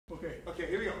Okay,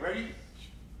 here we go. Ready?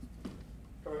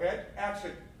 Go ahead.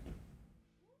 Action.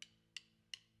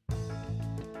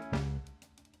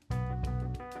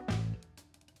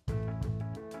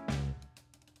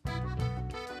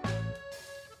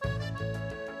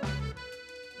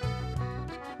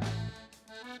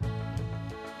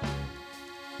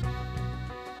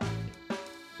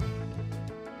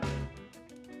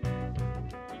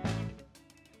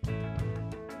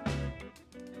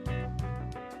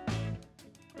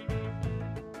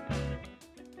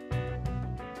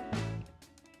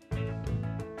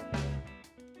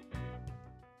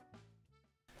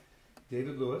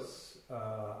 David Lewis.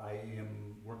 I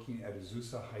am working at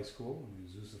Azusa High School, in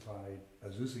the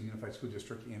Azusa Unified School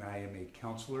District, and I am a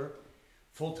counselor,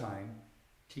 full-time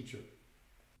teacher.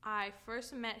 I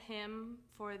first met him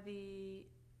for the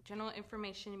general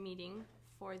information meeting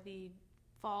for the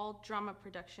fall drama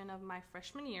production of my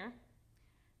freshman year.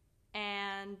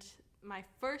 And my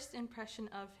first impression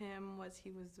of him was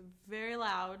he was very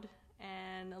loud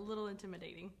and a little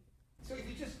intimidating. So if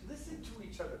you just listen to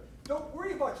each other, don't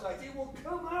worry about your lines. It will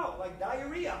come out like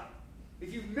diarrhea.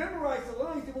 If you memorize the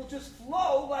lines, it will just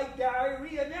flow like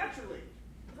diarrhea naturally.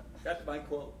 That's my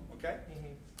quote, okay?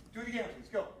 Do it again, please.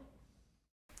 Go.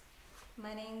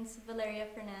 My name's Valeria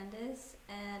Fernandez,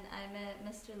 and I met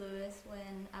Mr. Lewis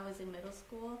when I was in middle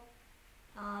school.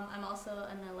 I'm also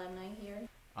an alumni here.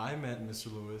 I met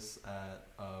Mr. Lewis at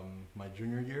my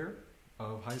junior year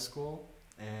of high school,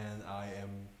 and I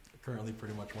am currently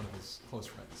pretty much one of his close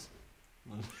friends.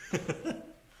 That's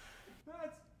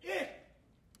it!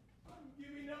 I'm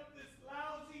giving up this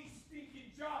lousy,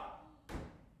 stinking job.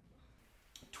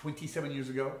 27 years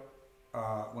ago,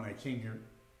 when I came here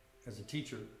as a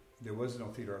teacher, there was no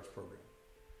theater arts program.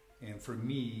 And for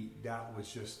me, that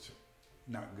was just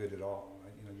not good at all.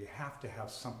 You know, you have to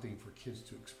have something for kids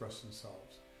to express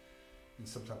themselves in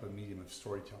some type of medium of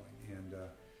storytelling. And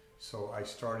so I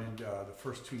started, the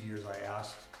first 2 years I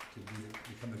asked to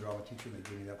become the drama teacher, and they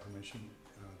gave me that permission,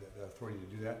 the authority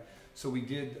to do that. So we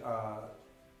did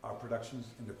our productions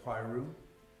in the choir room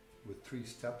with 3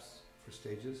 steps for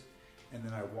stages. And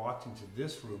then I walked into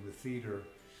this room, the theater,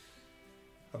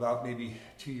 about maybe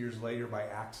 2 years later by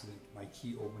accident. My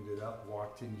key opened it up,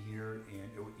 walked in here, and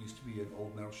it used to be an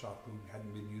old metal shop room,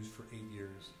 hadn't been used for 8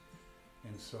 years.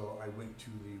 And so I went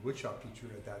to the woodshop teacher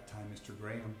at that time, Mr.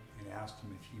 Graham, and asked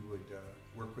him if he would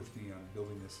work with me on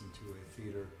building this into a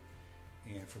theater.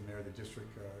 And from there, the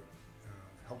district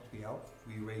helped me out.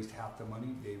 We raised half the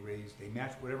money. They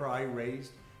matched whatever I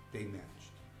raised, they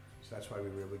matched. So that's why we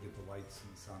were able to get the lights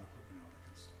and the sound equipment and all that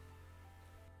kind of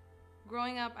stuff.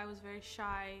 Growing up, I was very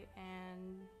shy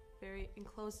and very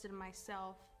enclosed in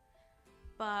myself.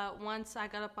 But once I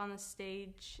got up on the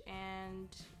stage and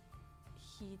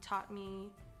he taught me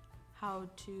how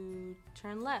to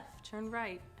turn left, turn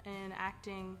right in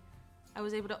acting, I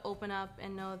was able to open up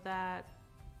and know that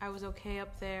I was okay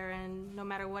up there, and no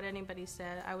matter what anybody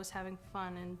said, I was having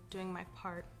fun and doing my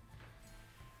part.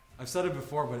 I've said it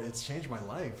before, but it's changed my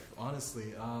life,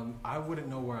 honestly. I wouldn't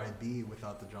know where I'd be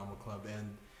without the drama club,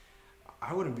 and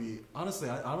I wouldn't be, honestly,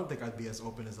 I don't think I'd be as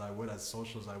open as I would, as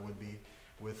social as I would be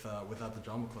without the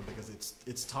drama club, because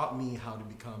it's taught me how to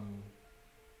become,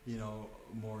 you know,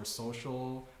 more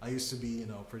social. I used to be, you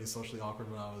know, pretty socially awkward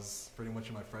when I was pretty much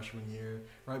in my freshman year,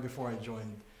 right before I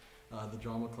joined the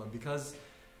drama club, because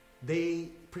they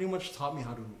pretty much taught me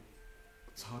how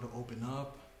to open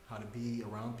up, how to be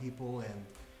around people, and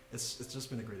it's just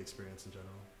been a great experience in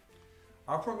general.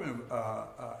 Our program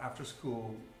after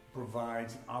school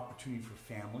provides an opportunity for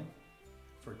family,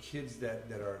 for kids that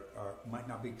might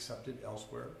not be accepted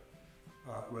elsewhere,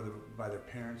 whether by their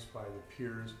parents, by their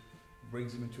peers,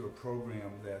 brings them into a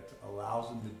program that allows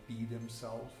them to be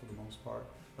themselves for the most part,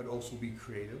 but also be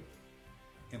creative.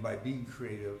 And by being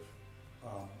creative,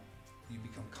 you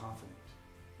become confident.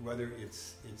 Whether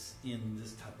it's in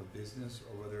this type of business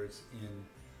or whether it's in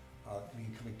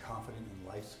becoming confident in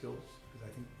life skills. Because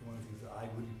I think one of the things that I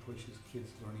really push is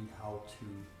kids learning how to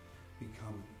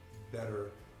become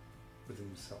better within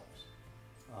themselves.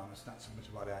 It's not so much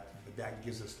about acting, but that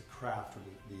gives us the craft or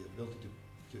the ability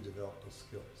to develop those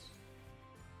skills.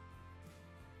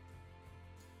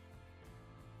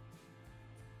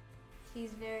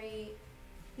 He's very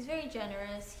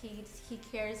generous. He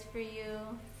cares for you.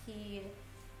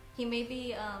 He may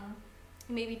be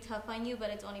tough on you, but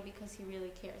it's only because he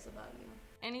really cares about you.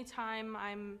 Anytime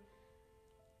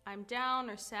I'm down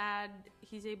or sad,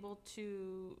 he's able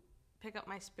to pick up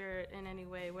my spirit in any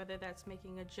way, whether that's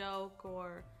making a joke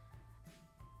or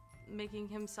making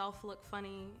himself look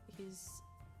funny. He's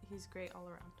great all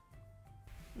around.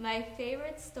 My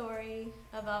favorite story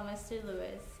about Mr.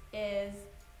 Lewis is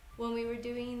when we were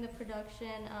doing the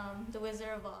production, The Wizard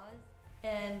of Oz,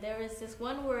 and there was this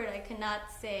one word I could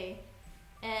not say,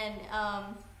 and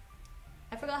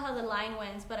I forgot how the line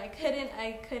went, but I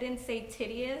couldn't say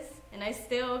tedious, and I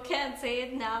still can't say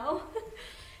it now.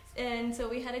 And so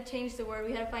we had to change the word.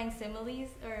 We had to find similes,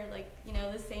 or like, you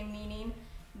know, the same meaning,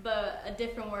 but a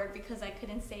different word, because I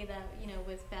couldn't say that, you know,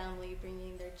 with family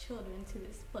bringing their children to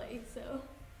this play. So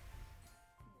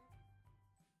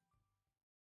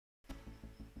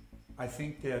I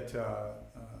think that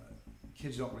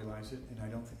kids don't realize it, and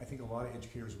I think a lot of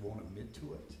educators won't admit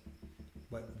to it,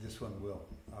 but this one will.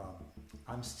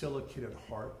 I'm still a kid at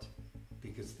heart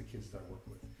because of the kids that I work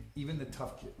with, even the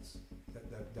tough kids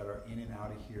that are in and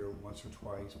out of here once or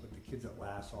twice, but the kids that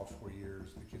last all 4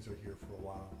 years, the kids that are here for a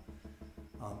while.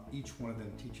 Each one of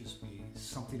them teaches me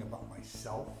something about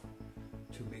myself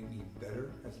to make me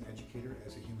better as an educator,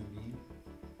 as a human being.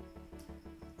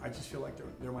 I just feel like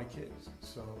they're my kids,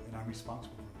 and I'm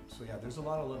responsible for them. So yeah, there's a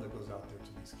lot of love that goes out there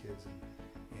to these kids,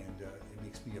 and it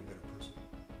makes me a better person.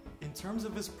 In terms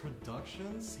of his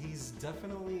productions, he's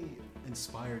definitely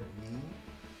inspired me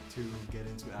to get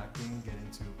into acting, get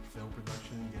into film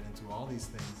production, get into all these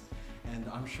things. And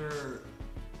I'm sure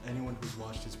anyone who's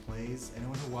watched his plays,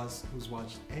 anyone who's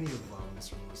watched any of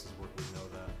Mr. Lewis's work would know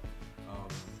that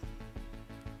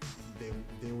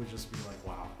they would just be like,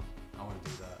 wow, I want to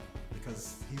do that.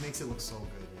 Because he makes it look so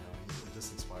good, you know, it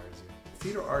just inspires you.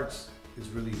 Theater arts is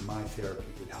really my therapy.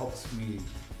 It helps me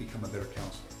become a better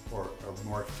counselor, or a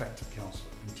more effective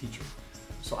counselor and teacher.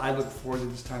 So I look forward to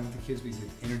this time with the kids because it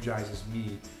energizes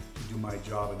me to do my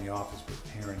job in the office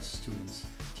with parents, students,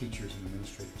 teachers, and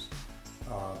administrators.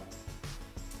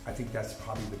 I think that's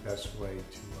probably the best way to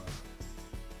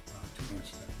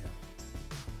answer that. Yeah.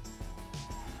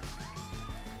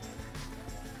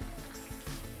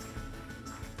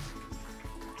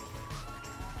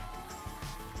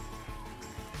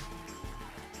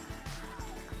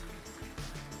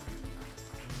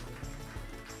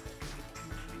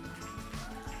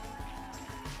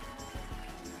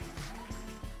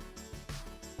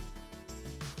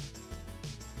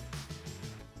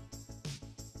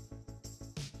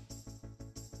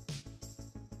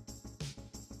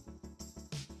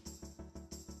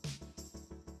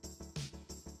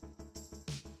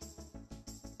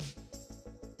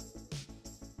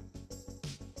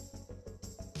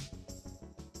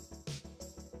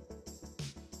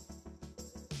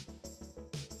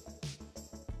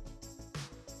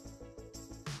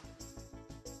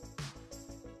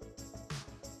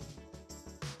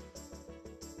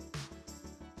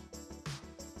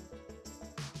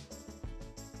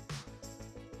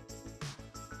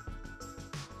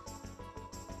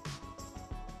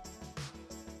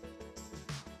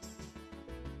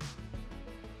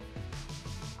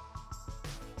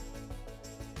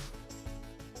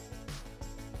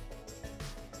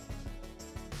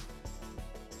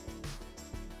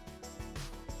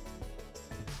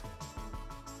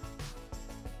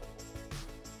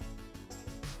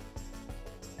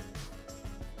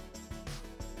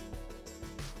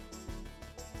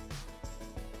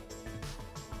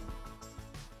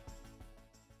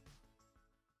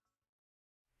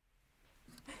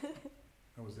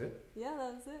 That was it? Yeah,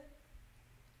 that was it.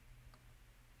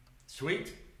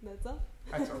 Sweet. That's all.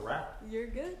 That's a wrap. You're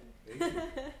good. Thank you.